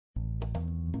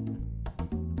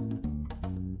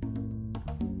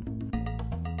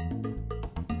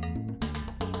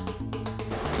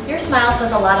Your smile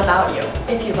says a lot about you,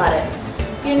 if you let it.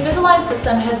 The Invisalign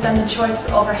system has been the choice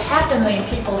for over 500,000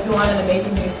 people who want an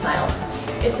amazing new smiles.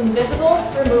 It's invisible,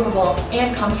 removable,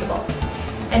 and comfortable.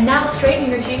 And now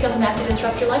straightening your teeth doesn't have to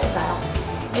disrupt your lifestyle.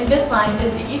 Invisalign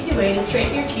is the easy way to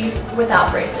straighten your teeth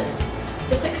without braces.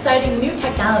 This exciting new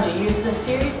technology uses a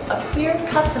series of clear,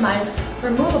 customized,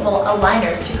 removable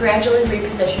aligners to gradually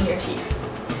reposition your teeth.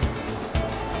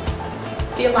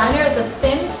 The aligner is a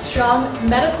thin, strong,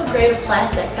 medical grade of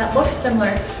plastic that looks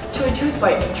similar to a tooth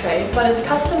whitening tray, but is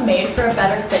custom made for a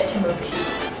better fit to move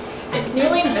teeth. It's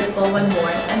nearly invisible when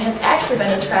worn and has actually been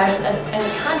described as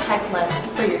a contact lens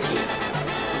for your teeth.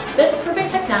 This proven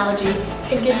technology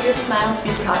can give you a smile to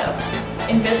be proud of,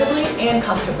 invisibly and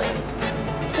comfortably.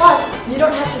 Plus, you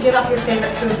don't have to give up your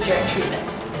favorite foods during treatment.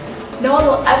 No one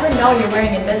will ever know you're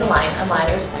wearing Invisalign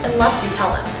aligners unless you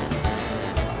tell them.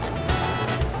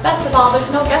 Best of all,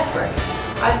 there's no guesswork.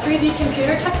 Our 3D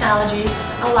computer technology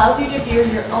allows you to view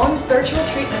your own virtual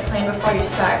treatment plan before you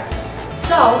start,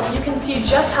 so you can see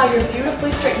just how your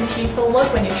beautifully straightened teeth will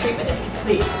look when your treatment is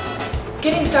complete.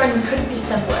 Getting started couldn't be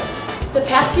simpler. The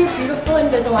path to your beautiful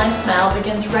Invisalign smile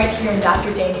begins right here in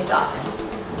Dr. Dhayni's office.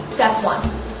 Step 1.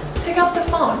 Pick up the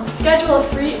phone. Schedule a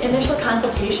free initial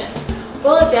consultation.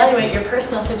 We'll evaluate your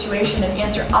personal situation and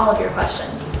answer all of your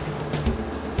questions.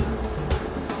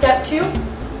 Step 2.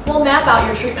 We'll map out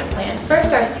your treatment plan.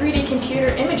 First, our 3D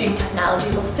computer imaging technology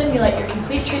will stimulate your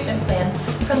complete treatment plan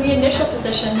from the initial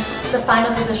position to the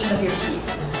final position of your teeth.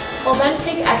 We'll then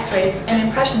take x-rays and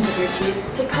impressions of your teeth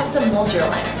to custom mold your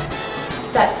aligners.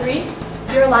 Step 3.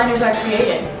 Your aligners are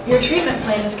created. Your treatment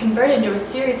plan is converted into a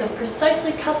series of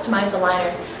precisely customized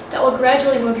aligners that will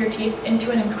gradually move your teeth into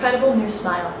an incredible new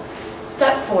smile.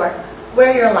 Step 4.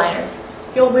 Wear your aligners.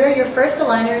 You'll wear your first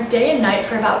aligner day and night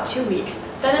for about 2 weeks.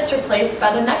 Then it's replaced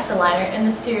by the next aligner in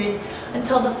the series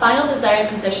until the final desired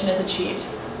position is achieved.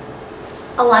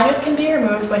 Aligners can be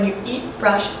removed when you eat,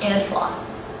 brush, and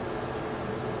floss.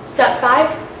 Step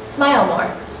 5. Smile more.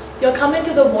 You'll come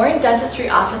into the Warren Dentistry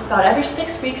office about every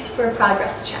 6 weeks for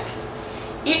progress checks.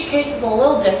 Each case is a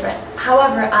little different.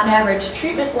 However, on average,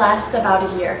 treatment lasts about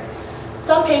a year.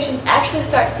 Some patients actually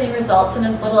start seeing results in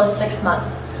as little as 6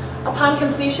 months. Upon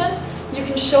completion, you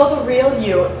can show the real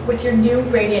you with your new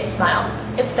radiant smile.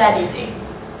 It's that easy.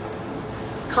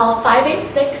 Call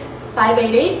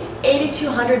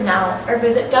 586-588-8200 now or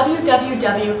visit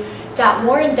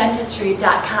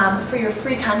www.warrendentistry.com for your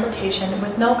free consultation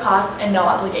with no cost and no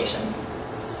obligations.